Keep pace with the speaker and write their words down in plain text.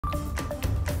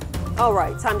All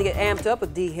right, time to get amped up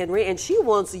with Dee Henry, and she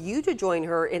wants you to join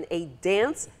her in a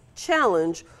dance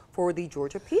challenge for the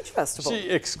Georgia Peach Festival. She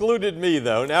excluded me,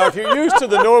 though. Now, if you're used to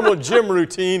the normal gym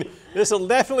routine, this will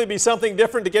definitely be something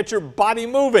different to get your body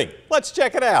moving. Let's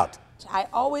check it out. I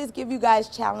always give you guys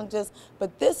challenges,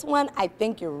 but this one I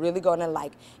think you're really gonna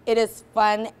like. It is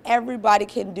fun, everybody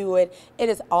can do it. It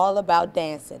is all about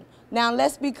dancing. Now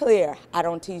let's be clear, I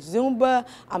don't teach Zumba,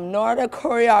 I'm not a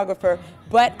choreographer,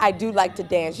 but I do like to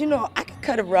dance. You know, I can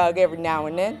cut a rug every now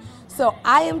and then. So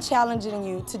I am challenging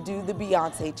you to do the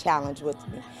Beyonce challenge with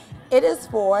me. It is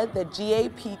for the GA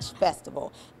Peach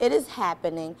Festival. It is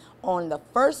happening on the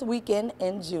first weekend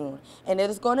in June, and it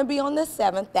is going to be on the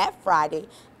 7th, that Friday,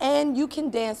 and you can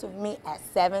dance with me at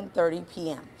 7:30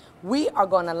 p.m. We are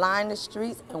going to line the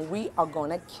streets, and we are going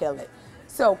to kill it.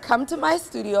 So come to my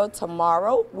studio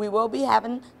tomorrow. We will be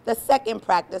having the second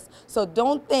practice, so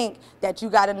don't think that you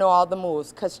got to know all the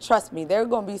moves, because trust me, there are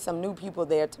going to be some new people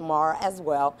there tomorrow as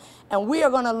well. And we are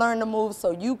going to learn the moves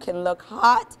so you can look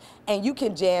hot and you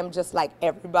can jam just like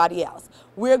everybody else.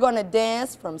 We're going to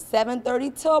dance from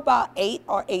 7:30 till about 8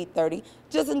 or 8:30,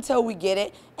 just until we get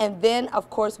it. And then, of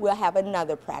course, we'll have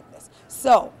another practice.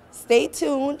 So stay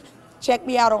tuned. Check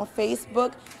me out on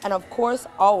Facebook. And, of course,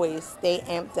 always stay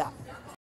amped up.